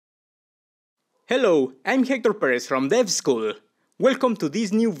Hello, I'm Hector Perez from Dev School. Welcome to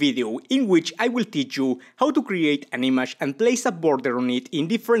this new video in which I will teach you how to create an image and place a border on it in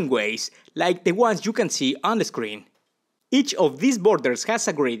different ways, like the ones you can see on the screen. Each of these borders has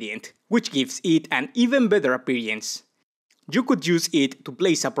a gradient, which gives it an even better appearance. You could use it to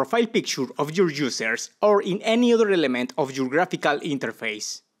place a profile picture of your users or in any other element of your graphical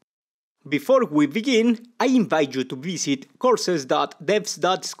interface. Before we begin, I invite you to visit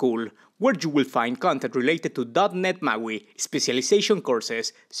courses.devs.school, where you will find content related to .NET MAUI, specialization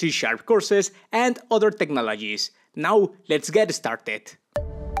courses, C# courses, and other technologies. Now, let's get started.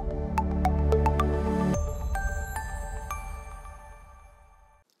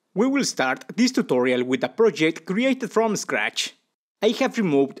 We will start this tutorial with a project created from scratch. I have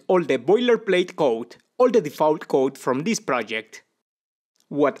removed all the boilerplate code, all the default code from this project.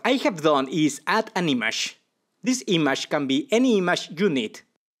 What I have done is add an image. This image can be any image you need.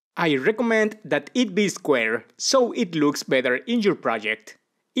 I recommend that it be square, so it looks better in your project.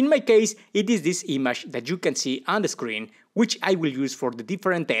 In my case, it is this image that you can see on the screen, which I will use for the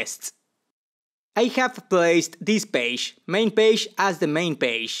different tests. I have placed this page, main page, as the main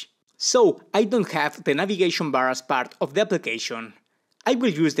page, so I don't have the navigation bar as part of the application. I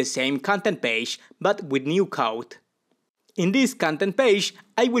will use the same content page, but with new code. In this content page,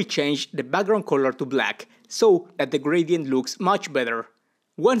 I will change the background color to black, so that the gradient looks much better.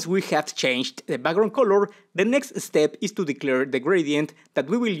 Once we have changed the background color, the next step is to declare the gradient that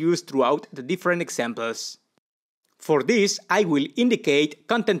we will use throughout the different examples. For this, I will indicate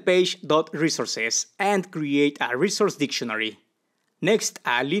contentpage.resources and create a resource dictionary. Next,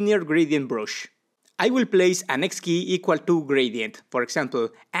 a linear gradient brush. I will place an X key equal to gradient, for example,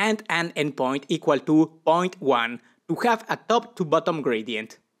 and an endpoint equal to 0.1 to have a top to bottom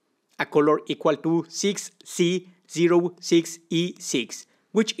gradient. A color equal to 6C06E6,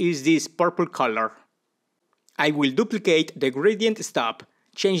 which is this purple color. I will duplicate the gradient stop,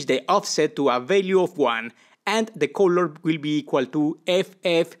 change the offset to a value of 1, and the color will be equal to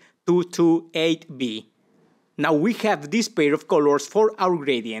FF228B. Now we have this pair of colors for our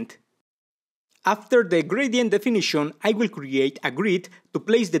gradient. After the gradient definition, I will create a grid to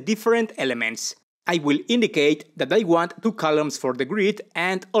place the different elements. I will indicate that I want 2 columns for the grid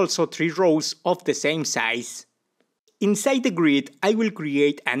and also 3 rows of the same size. Inside the grid, I will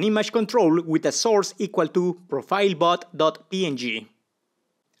create an image control with a source equal to profilebot.png.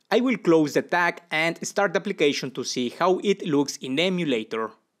 I will close the tag and start the application to see how it looks in the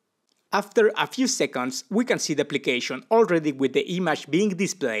emulator. After a few seconds, we can see the application already with the image being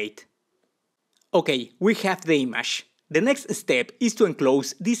displayed. Okay, we have the image. The next step is to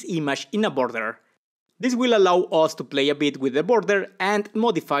enclose this image in a border. This will allow us to play a bit with the border and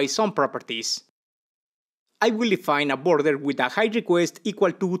modify some properties. I will define a border with a height request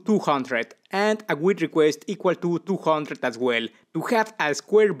equal to 200 and a width request equal to 200 as well, to have a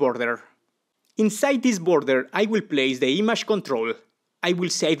square border. Inside this border, I will place the image control. I will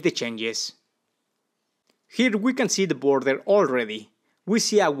save the changes. Here we can see the border already. We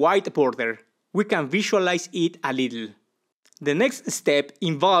see a white border. We can visualize it a little. The next step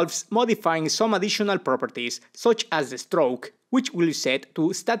involves modifying some additional properties, such as the stroke, which will set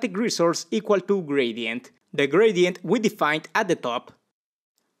to static resource equal to gradient, the gradient we defined at the top.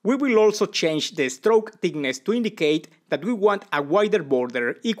 We will also change the stroke thickness to indicate that we want a wider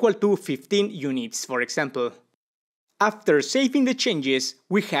border equal to 15 units, for example. After saving the changes,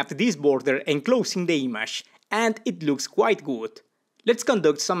 we have this border enclosing the image, and it looks quite good. Let's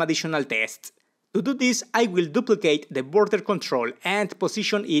conduct some additional tests. To do this, I will duplicate the border control and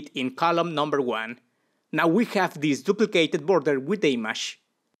position it in column number 1. Now we have this duplicated border with the image.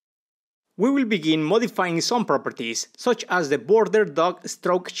 We will begin modifying some properties, such as the border dog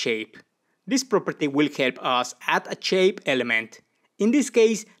stroke shape. This property will help us add a shape element. In this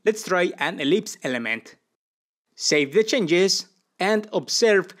case, let's try an ellipse element. Save the changes and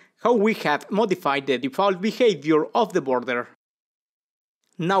observe how we have modified the default behavior of the border.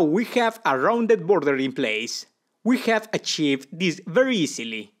 Now we have a rounded border in place. We have achieved this very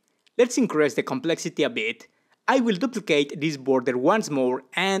easily. Let's increase the complexity a bit. I will duplicate this border once more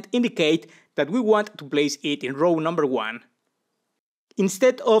and indicate that we want to place it in row number 1.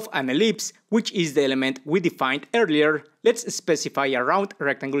 Instead of an ellipse, which is the element we defined earlier, let's specify a round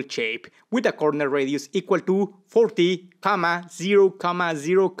rectangle shape with a corner radius equal to 40, 0, 0,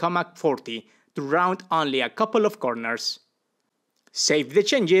 40 to round only a couple of corners. Save the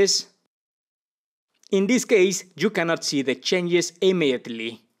changes. In this case, you cannot see the changes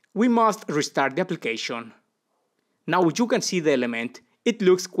immediately. We must restart the application. Now you can see the element. It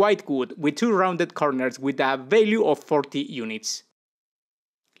looks quite good with 2 rounded corners with a value of 40 units.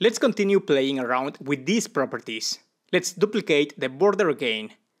 Let's continue playing around with these properties. Let's duplicate the border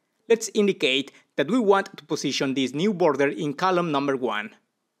again. Let's indicate that we want to position this new border in column number 1.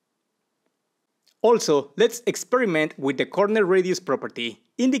 Also, let's experiment with the corner radius property,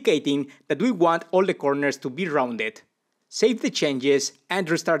 indicating that we want all the corners to be rounded. Save the changes and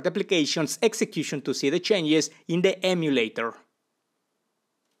restart the application's execution to see the changes in the emulator.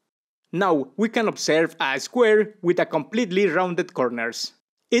 Now we can observe a square with a completely rounded corners.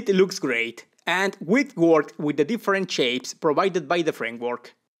 It looks great, and we've worked with the different shapes provided by the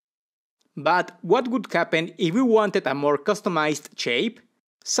framework. But what would happen if we wanted a more customized shape?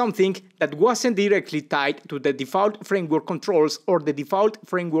 Something that wasn't directly tied to the default framework controls or the default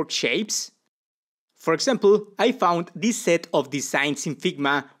framework shapes? For example, I found this set of designs in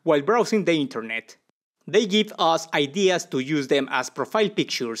Figma while browsing the internet. They give us ideas to use them as profile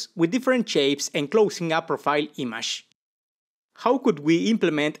pictures with different shapes enclosing a profile image. How could we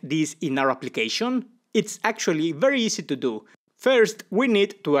implement this in our application? It's actually very easy to do. First, we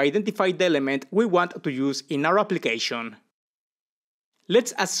need to identify the element we want to use in our application.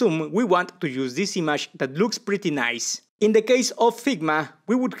 Let's assume we want to use this image that looks pretty nice. In the case of Figma,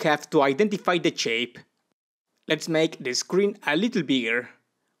 we would have to identify the shape. Let's make the screen a little bigger.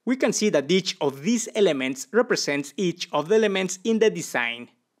 We can see that each of these elements represents each of the elements in the design.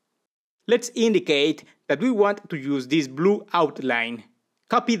 Let's indicate that we want to use this blue outline.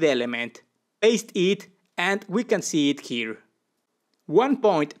 Copy the element, paste it, and we can see it here. One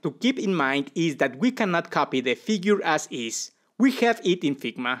point to keep in mind is that we cannot copy the figure as is. We have it in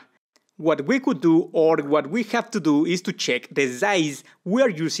Figma. What we could do, or what we have to do, is to check the size we are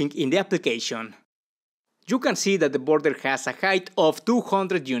using in the application. You can see that the border has a height of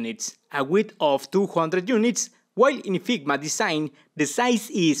 200 units, a width of 200 units, while in Figma design the size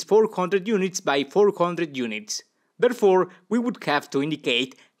is 400 units by 400 units. Therefore, we would have to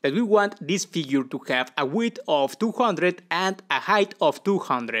indicate that we want this figure to have a width of 200 and a height of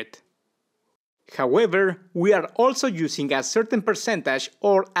 200. However, we are also using a certain percentage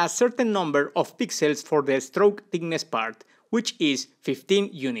or a certain number of pixels for the stroke thickness part, which is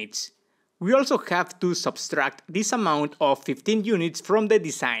 15 units. We also have to subtract this amount of 15 units from the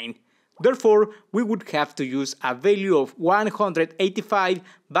design. Therefore, we would have to use a value of 185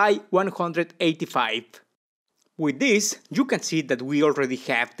 by 185. With this, you can see that we already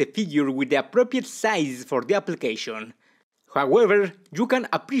have the figure with the appropriate size for the application. However, you can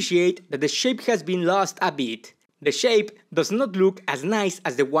appreciate that the shape has been lost a bit. The shape does not look as nice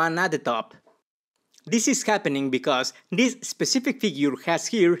as the one at the top. This is happening because this specific figure has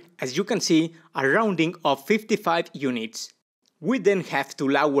here, as you can see, a rounding of 55 units. We then have to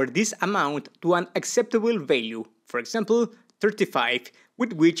lower this amount to an acceptable value, for example 35,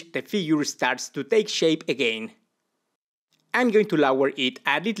 with which the figure starts to take shape again. I'm going to lower it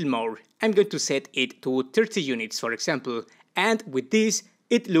a little more. I'm going to set it to 30 units, for example, and with this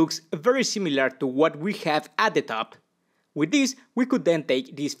it looks very similar to what we have at the top. With this, we could then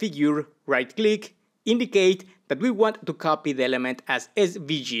take this figure, right-click, indicate that we want to copy the element as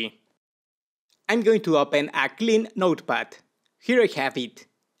SVG. I'm going to open a clean notepad. Here I have it.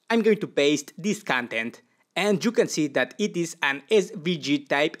 I'm going to paste this content, and you can see that it is an SVG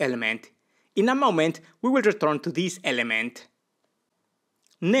type element. In a moment, we will return to this element.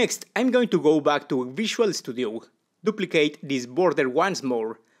 Next, I'm going to go back to Visual Studio, duplicate this border once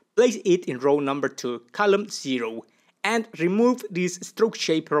more, place it in row number 2, column 0, and remove this stroke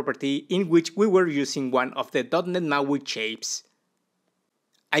shape property in which we were using one of the .NET MAUI shapes.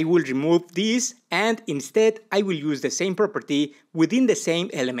 I will remove this, and instead I will use the same property within the same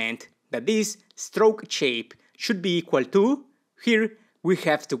element, that this stroke shape should be equal to, here we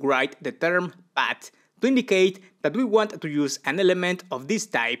have to write the term path to indicate that we want to use an element of this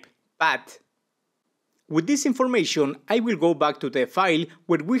type, path. With this information, I will go back to the file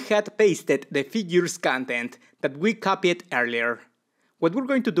where we had pasted the figure's content that we copied earlier. What we're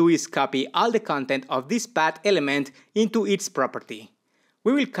going to do is copy all the content of this path element into its property.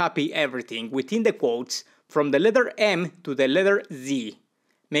 We will copy everything within the quotes from the letter M to the letter Z.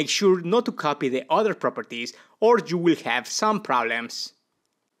 Make sure not to copy the other properties or you will have some problems.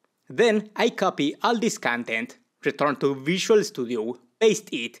 Then I copy all this content, return to Visual Studio, paste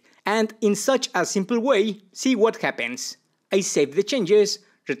it, and in such a simple way, see what happens. I save the changes,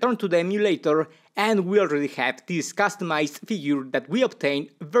 return to the emulator, and we already have this customized figure that we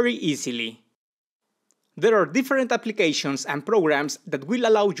obtain very easily. There are different applications and programs that will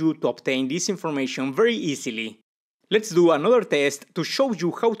allow you to obtain this information very easily. Let's do another test to show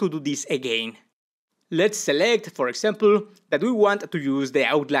you how to do this again. Let's select, for example, that we want to use the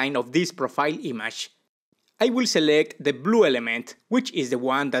outline of this profile image. I will select the blue element, which is the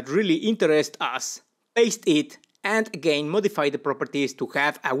one that really interests us, paste it, and again modify the properties to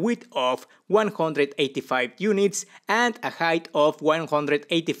have a width of 185 units and a height of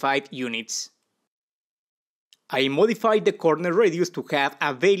 185 units. I modified the corner radius to have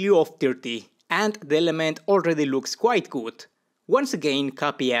a value of 30, and the element already looks quite good. Once again,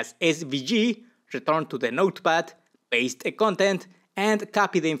 copy as SVG, return to the notepad, paste a content, and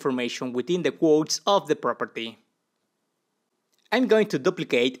copy the information within the quotes of the property. I'm going to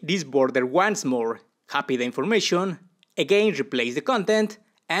duplicate this border once more, copy the information, again replace the content,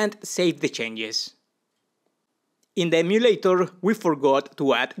 and save the changes. In the emulator, we forgot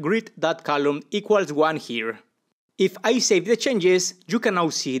to add grid.column equals 1 here. If I save the changes, you can now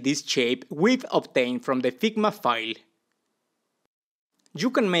see this shape we've obtained from the Figma file. You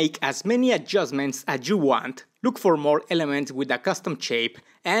can make as many adjustments as you want, look for more elements with a custom shape,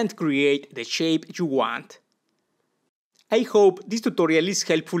 and create the shape you want. I hope this tutorial is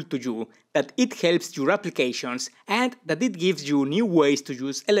helpful to you, that it helps your applications, and that it gives you new ways to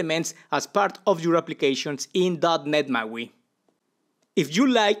use elements as part of your applications in .NET MAUI. If you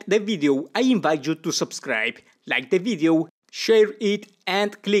liked the video, I invite you to subscribe, like the video, share it,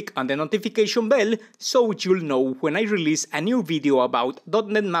 and click on the notification bell so you'll know when I release a new video about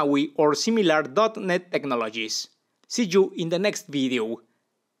 .NET MAUI or similar .NET technologies. See you in the next video.